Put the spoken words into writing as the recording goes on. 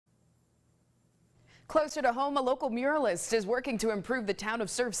Closer to home, a local muralist is working to improve the town of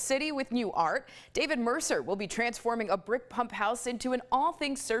Surf City with new art. David Mercer will be transforming a brick pump house into an all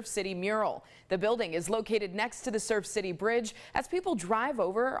things Surf City mural. The building is located next to the Surf City Bridge as people drive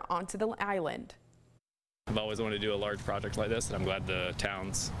over onto the island. I've always wanted to do a large project like this, and I'm glad the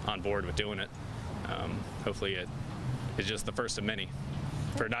town's on board with doing it. Hopefully it is just the first of many,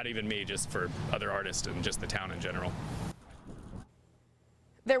 for not even me, just for other artists and just the town in general.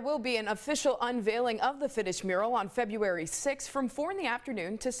 There will be an official unveiling of the finished mural on February 6th from 4 in the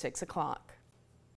afternoon to 6 o'clock.